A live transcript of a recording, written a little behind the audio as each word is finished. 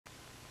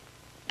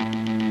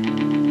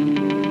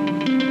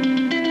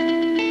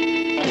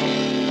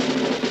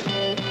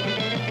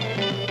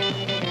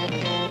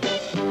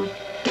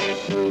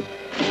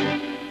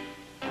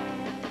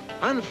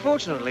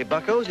Unfortunately,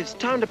 buckos, it's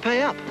time to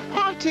pay up.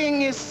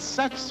 Parting is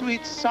such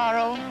sweet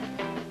sorrow.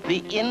 The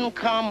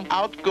income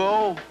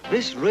outgo.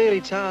 This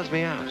really tires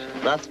me out.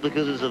 That's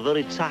because it's a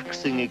very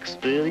taxing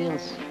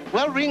experience.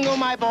 Well, Ringo,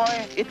 my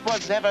boy, it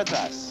was ever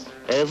thus.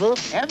 Ever?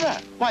 Ever.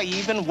 Why,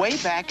 even way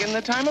back in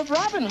the time of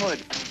Robin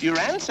Hood, your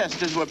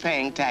ancestors were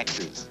paying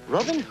taxes.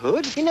 Robin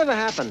Hood? He never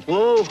happened.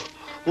 Whoa,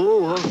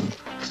 whoa,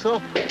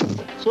 stop,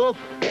 stop.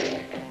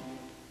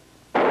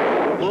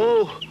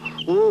 Whoa,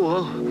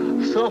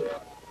 whoa, stop.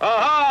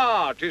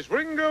 Aha! 'Tis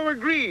Ringo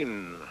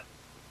Green.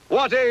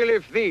 What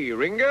aileth thee,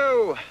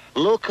 Ringo?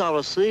 Look, I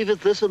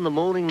received this in the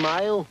morning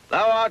mail.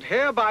 Thou art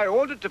hereby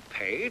ordered to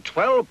pay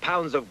 12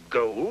 pounds of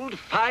gold,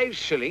 5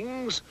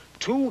 shillings,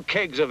 2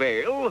 kegs of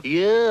ale.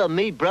 Yeah,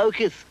 me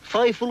broketh.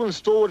 Faithful and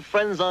stalwart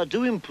friends, I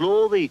do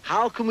implore thee,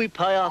 how can we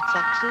pay our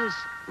taxes?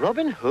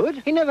 Robin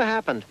Hood? He never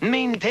happened.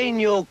 Maintain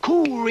your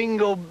cool,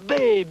 Ringo,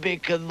 baby,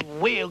 'cause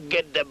we'll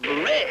get the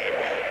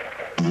bread.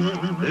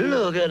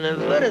 Look, an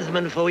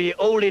advertisement for ye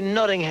old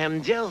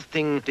Nottingham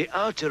jousting, the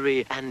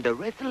archery and the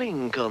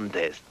wrestling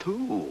contest,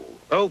 too.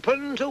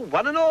 Open to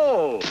one and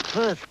all.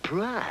 First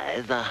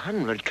prize,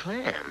 100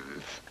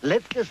 clams.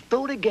 Let's just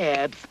throw the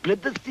gab,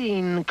 split the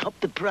scene, cop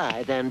the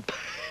prize, and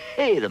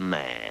pay the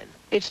man.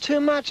 It's too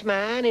much,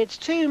 man. It's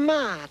too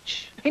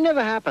much. He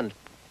never happened.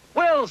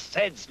 Well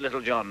said,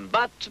 Little John,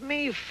 but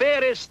me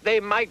fearest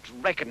they might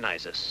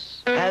recognize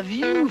us. Have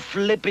you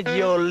flipped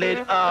your lid,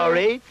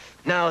 R8?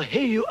 Now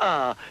here you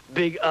are,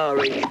 big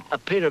R8, a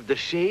pair of the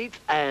shades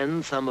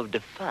and some of the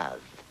fuzz.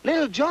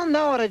 Little John,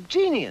 thou art a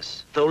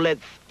genius. So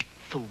let's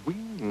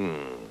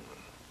swing.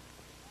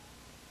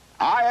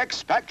 I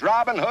expect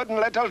Robin Hood and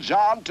Little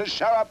John to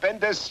show up in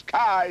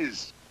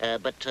disguise.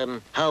 But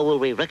how will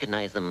we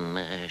recognize them,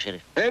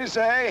 Sheriff?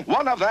 Easy.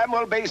 One of them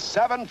will be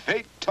 7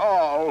 feet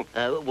tall.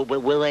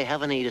 Will they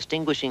have any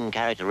distinguishing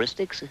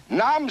characteristics?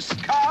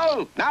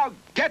 Numbskull! Now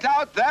get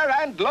out there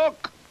and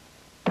look.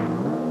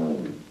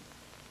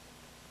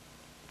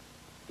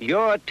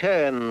 Your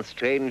turn,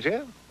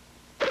 stranger.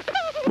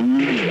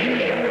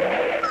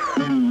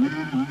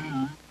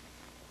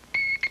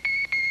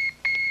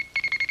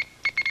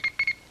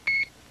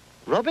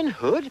 Robin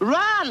Hood?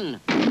 Run!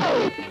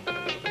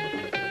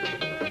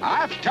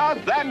 After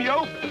them,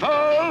 you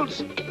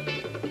fools!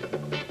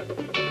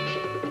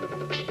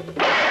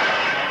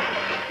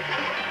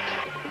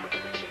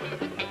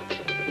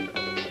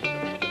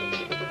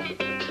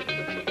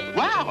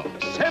 Wow,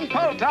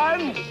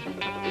 simpletons!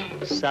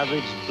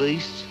 Savage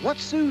beasts. What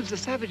soothes the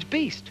savage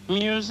beast?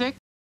 Music.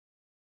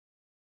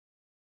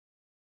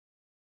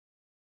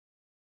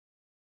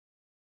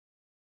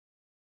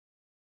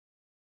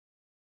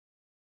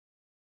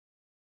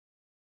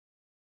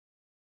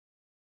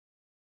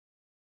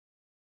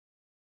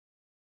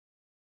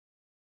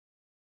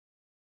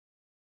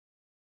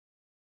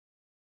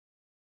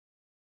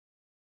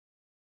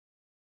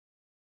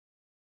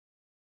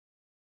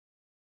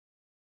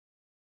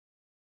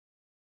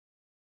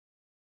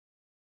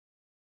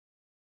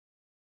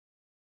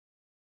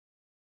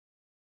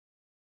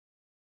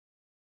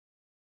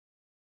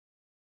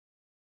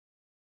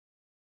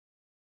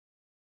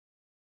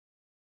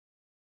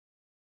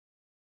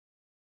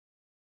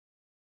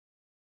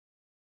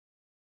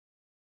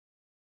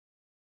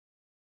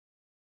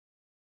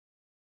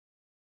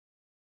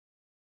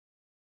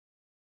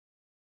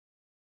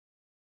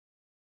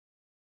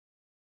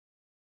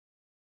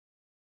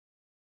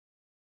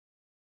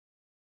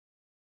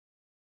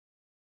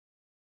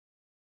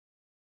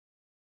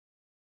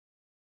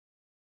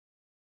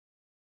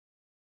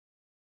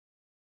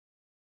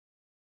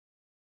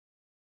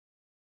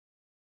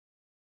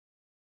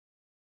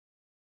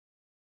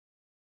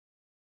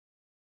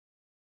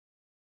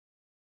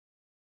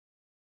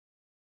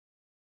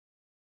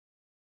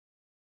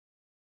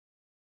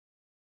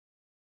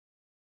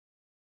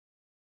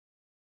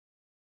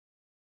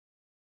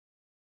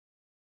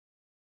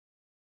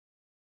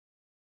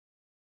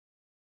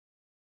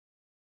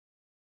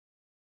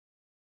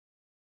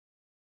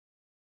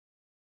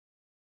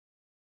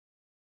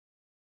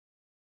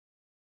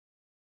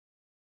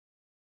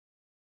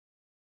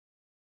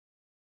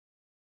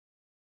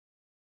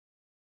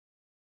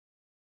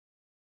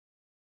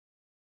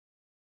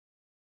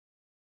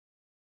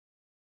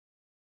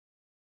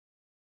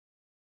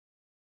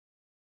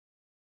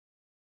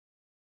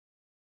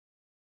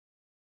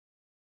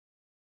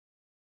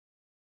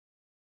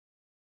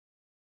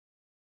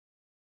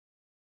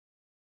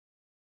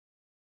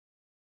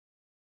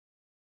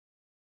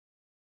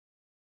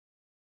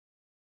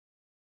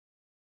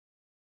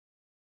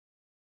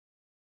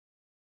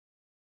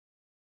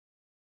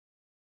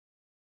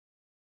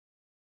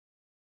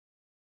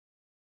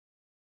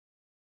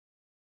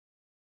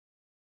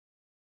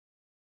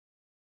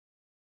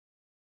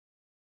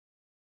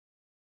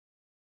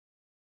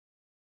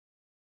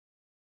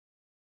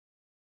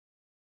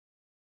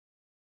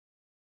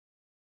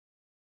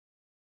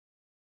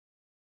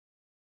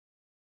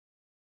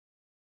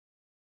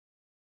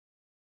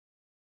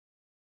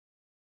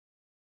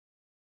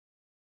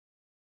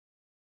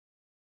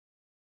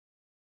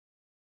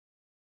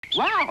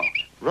 Wow.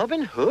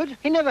 Robin Hood?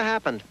 He never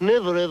happened.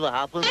 Never ever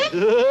happened.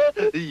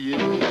 Yeah.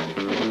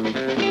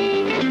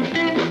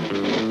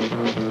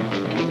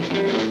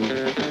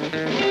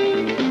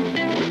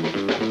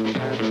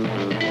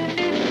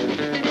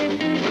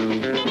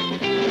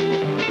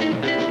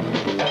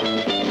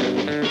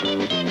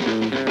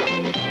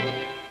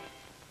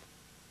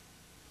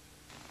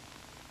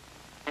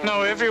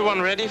 Now,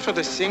 everyone ready for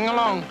the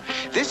sing-along?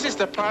 This is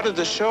the part of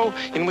the show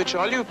in which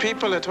all you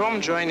people at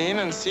home join in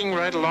and sing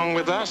right along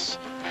with us.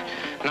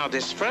 Now,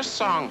 this first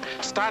song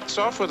starts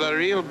off with a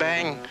real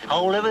bang.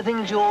 Hold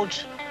everything,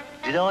 George.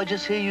 Did I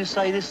just hear you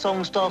say this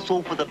song starts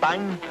off with a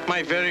bang?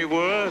 My very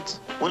words.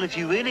 Well, if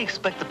you really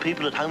expect the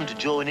people at home to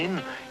join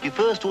in, you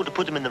first ought to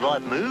put them in the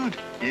right mood.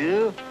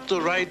 Yeah?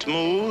 The right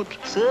mood.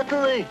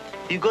 Certainly.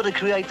 You've got to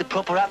create the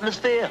proper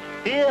atmosphere.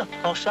 Here,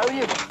 I'll show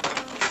you.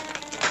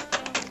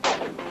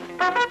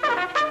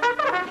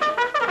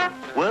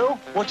 Well,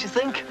 what you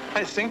think?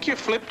 I think you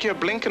flipped your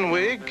blinking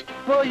wig.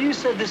 Well, you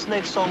said this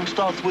next song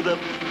starts with a...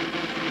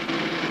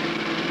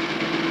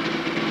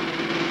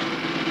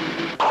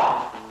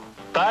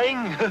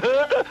 bang!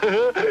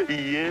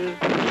 Yeah.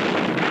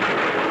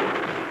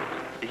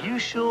 Are you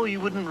sure you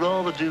wouldn't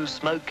rather do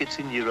Smoke Gets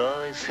in Your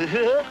Eyes?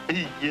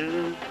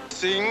 Yeah.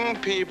 Sing,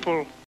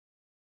 people.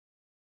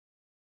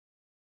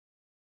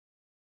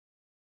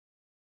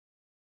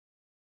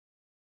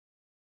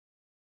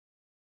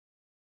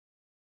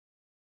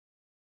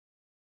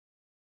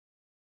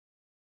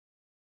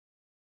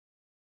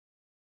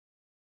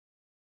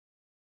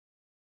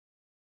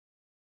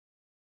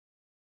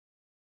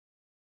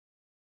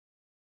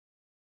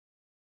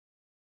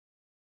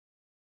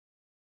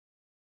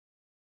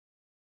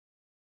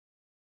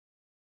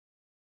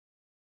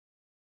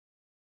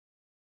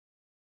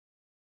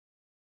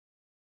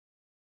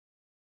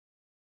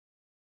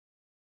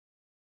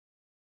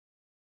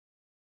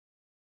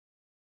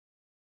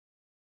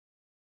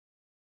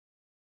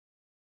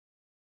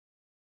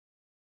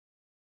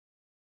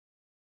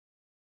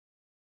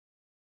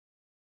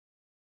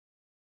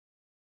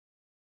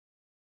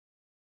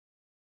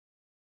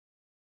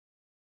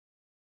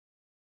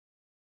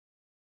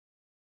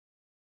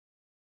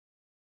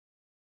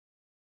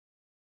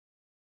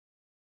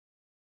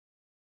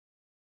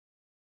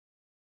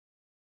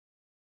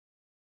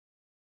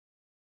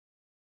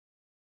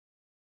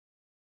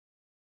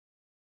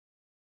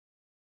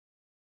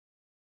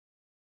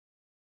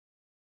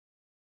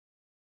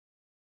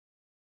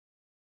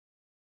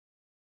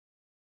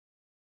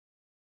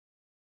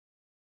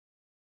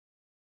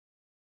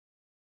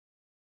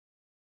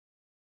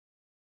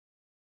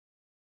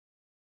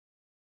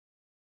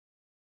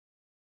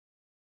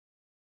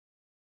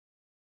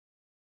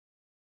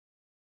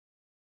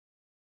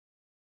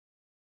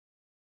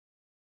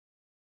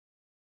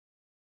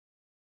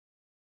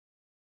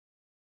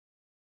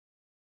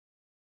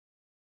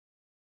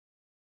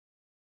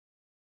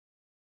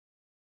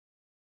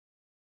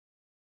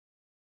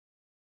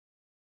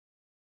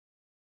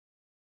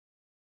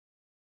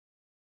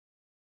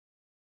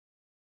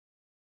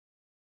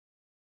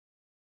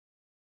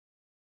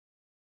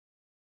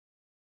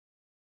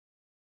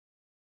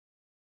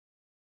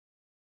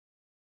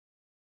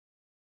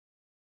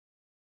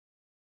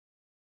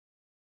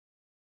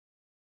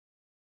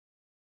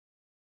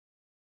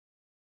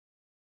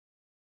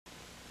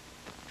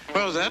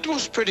 Well, that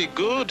was pretty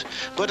good,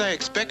 but I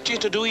expect you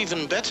to do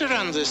even better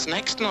on this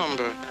next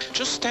number.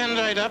 Just stand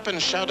right up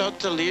and shout out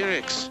the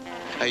lyrics.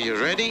 Are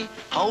you ready?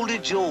 Hold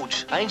it,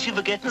 George. Ain't you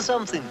forgetting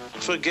something?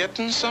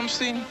 Forgetting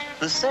something?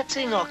 The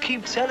setting. I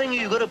keep telling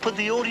you, you've got to put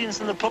the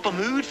audience in the proper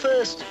mood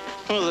first.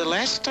 Well, the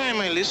last time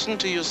I listened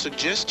to your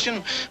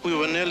suggestion, we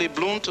were nearly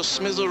blown to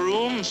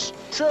smithereens.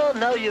 So,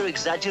 now you're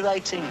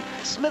exaggerating.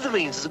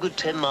 Smithereens is a good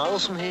 10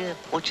 miles from here.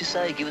 What you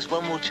say? Give us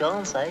one more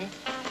chance, eh?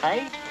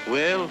 Hey?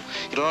 Well,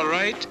 you're all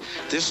right.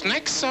 This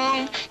next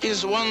song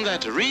is one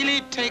that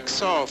really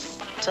takes off.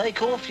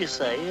 Take off, you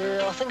say?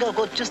 I think I've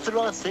got just the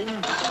right thing.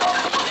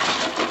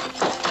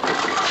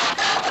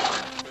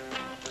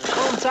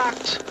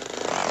 Contact.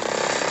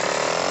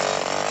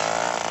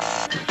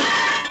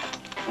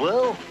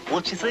 Well,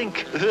 what you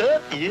think?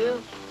 Yeah?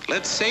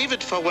 Let's save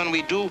it for when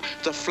we do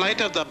The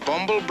Flight of the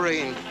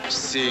Bumblebrain.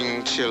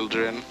 Sing,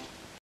 children.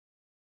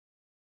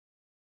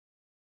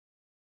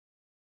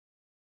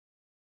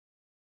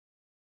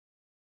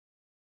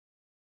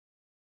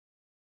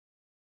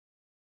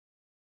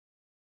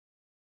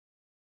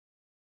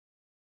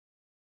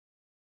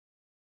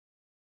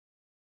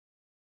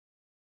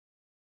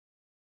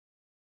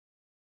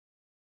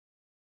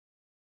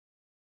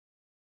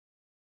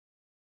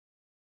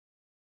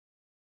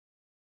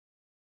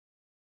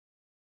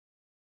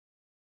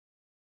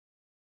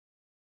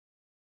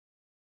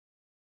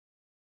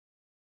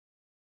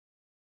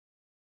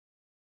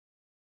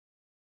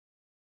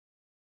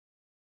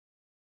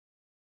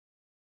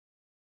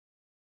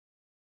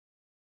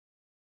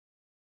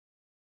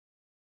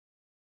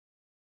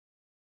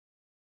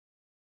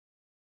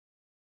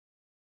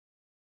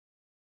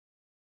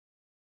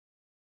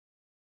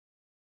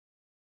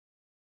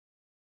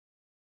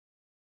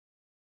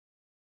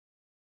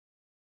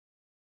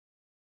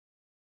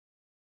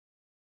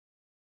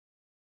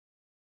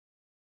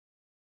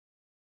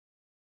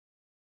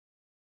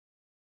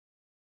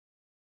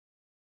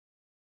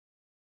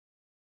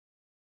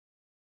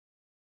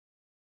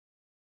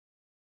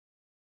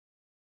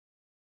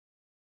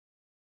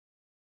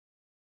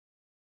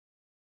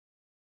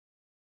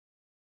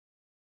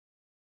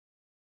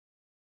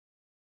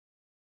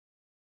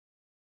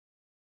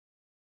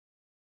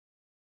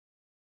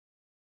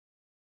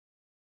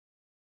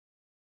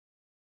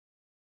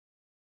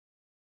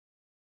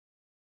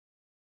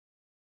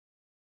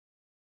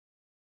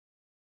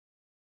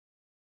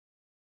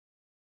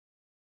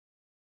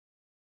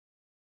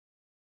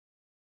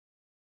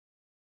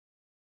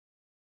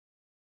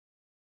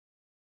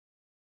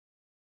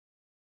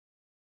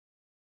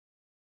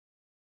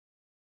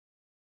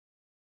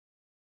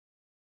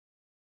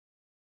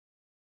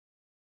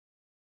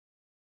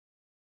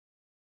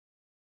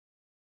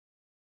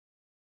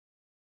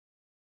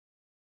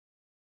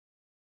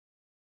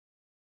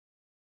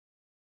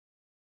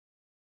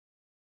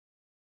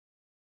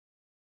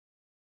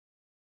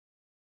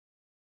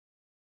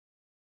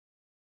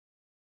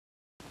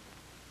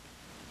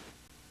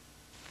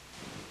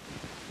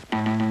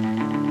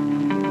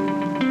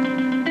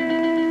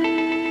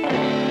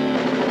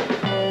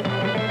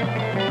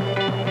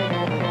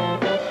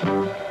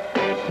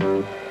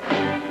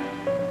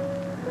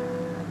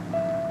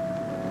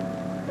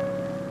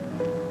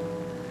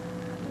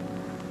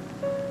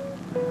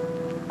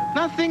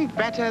 Nothing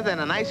better than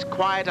a nice,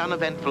 quiet,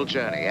 uneventful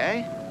journey, eh?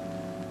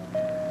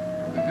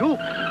 You.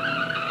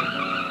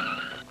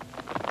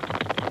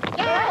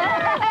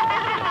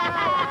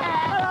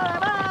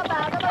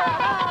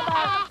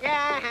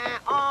 Yeah,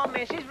 oh,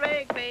 Mrs.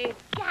 Rigby.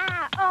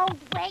 Yeah, old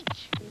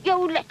witch. You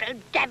little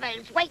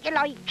devils, wait till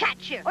I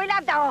catch you. I'll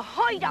have the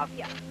hide of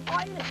you. I'll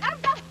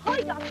have the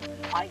hide of you.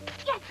 I'll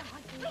get the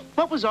hide.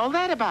 What was all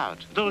that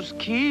about? Those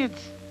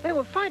kids? They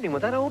were fighting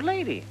with that old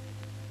lady.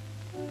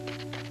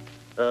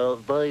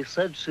 They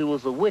said she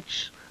was a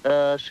witch.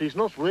 She's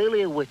not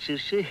really a witch, is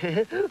she?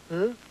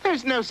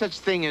 There's no such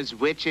thing as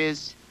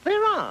witches.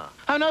 There are.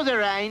 Oh, no,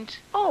 there ain't.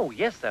 Oh,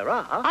 yes, there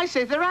are. I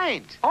say there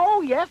ain't. Oh,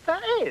 yes, there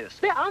is.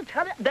 I'll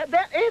tell you,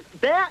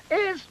 there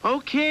is.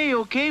 Okay,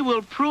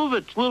 we'll prove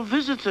it. We'll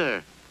visit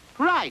her.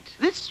 Right,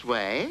 this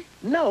way.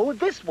 No,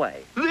 this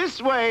way.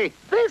 This way.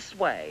 This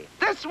way.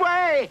 This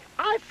way.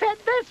 I said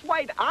this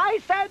way. I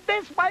said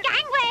this way.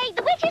 Gangway,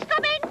 the witch is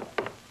coming.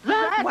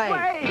 That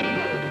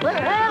way.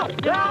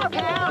 Help! Help!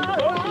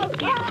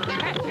 Help!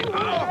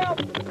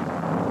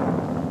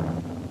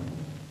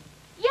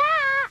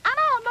 Yeah, I'm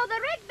old Mother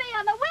Rigby,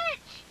 I'm a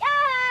witch.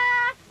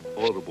 Yeah.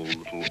 Horrible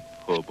little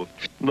Herbert.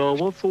 Now,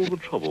 what's all the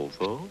trouble,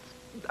 sir?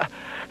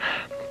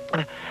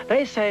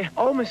 They say,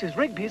 oh, Mrs.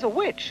 Rigby's a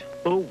witch.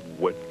 A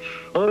witch.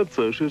 I'd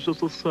say she's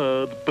just a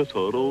sad, bitter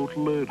old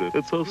lady.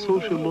 It's her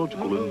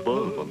sociological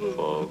environment,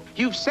 sir.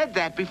 You've said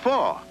that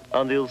before.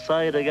 And he'll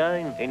say it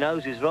again. He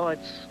knows his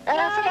rights.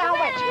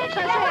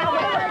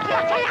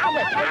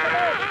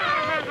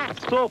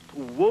 Stop!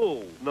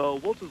 Whoa! Now,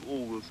 what is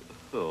all this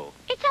here?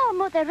 It's old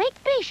Mother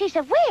Rigby, she's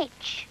a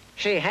witch.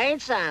 She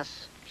hates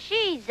us.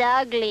 She's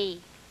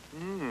ugly.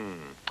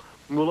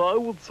 Well, I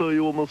would say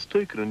you're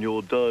mistaken in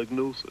your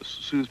diagnosis.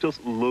 She's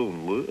just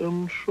lonely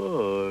and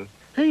shy.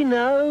 He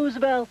knows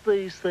about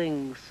these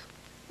things.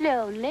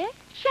 Lonely,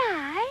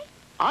 shy.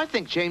 I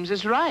think James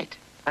is right.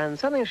 And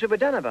something should be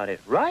done about it,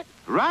 right?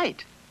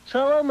 Right.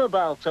 Tell him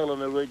about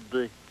Eleanor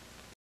Rigby.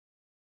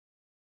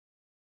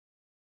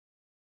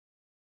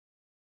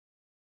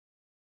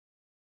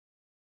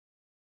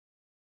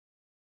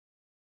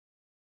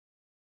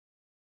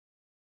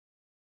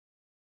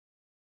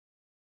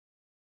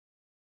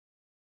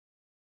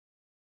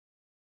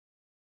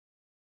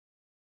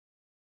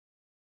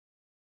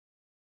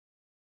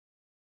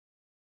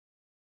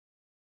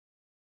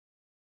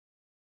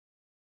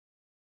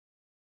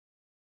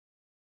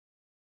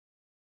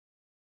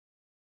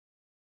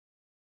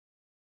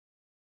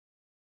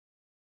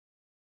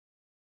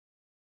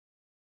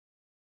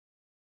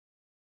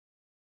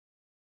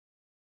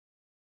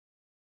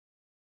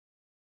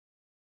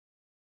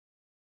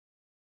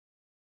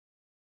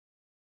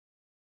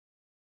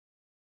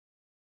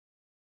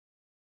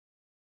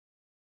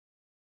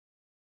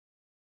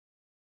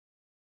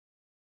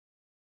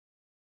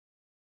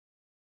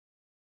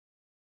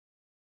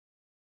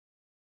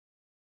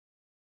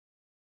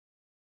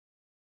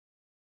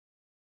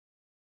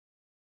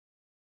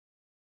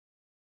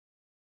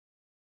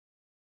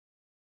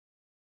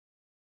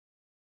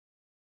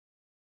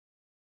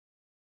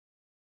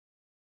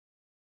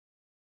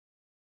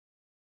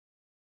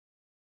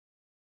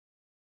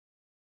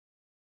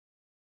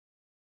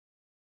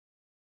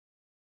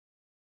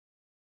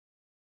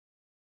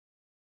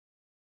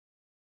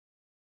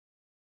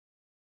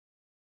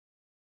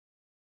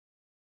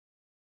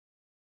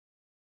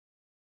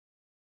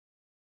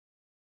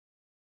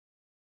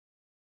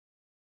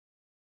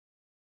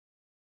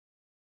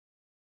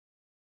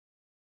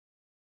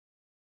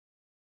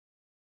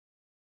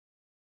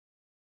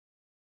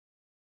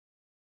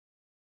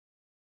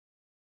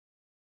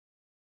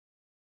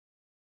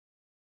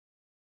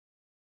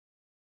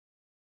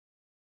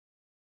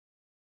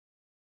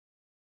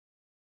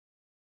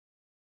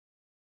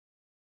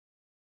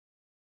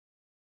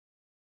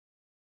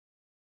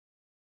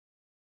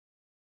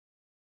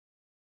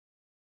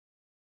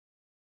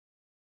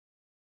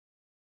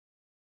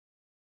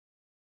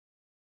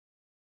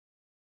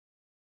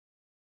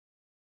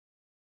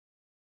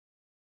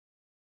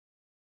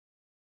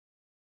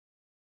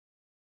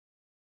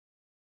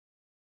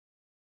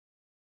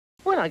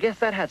 Well, I guess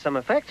that had some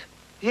effect.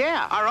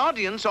 Yeah, our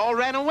audience all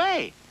ran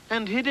away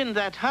and hid in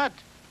that hut.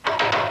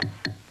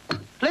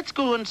 Let's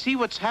go and see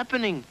what's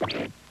happening.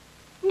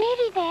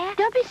 Nearly there.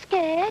 Don't be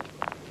scared.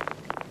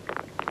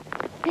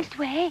 This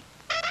way.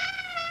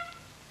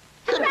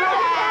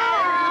 Surprise!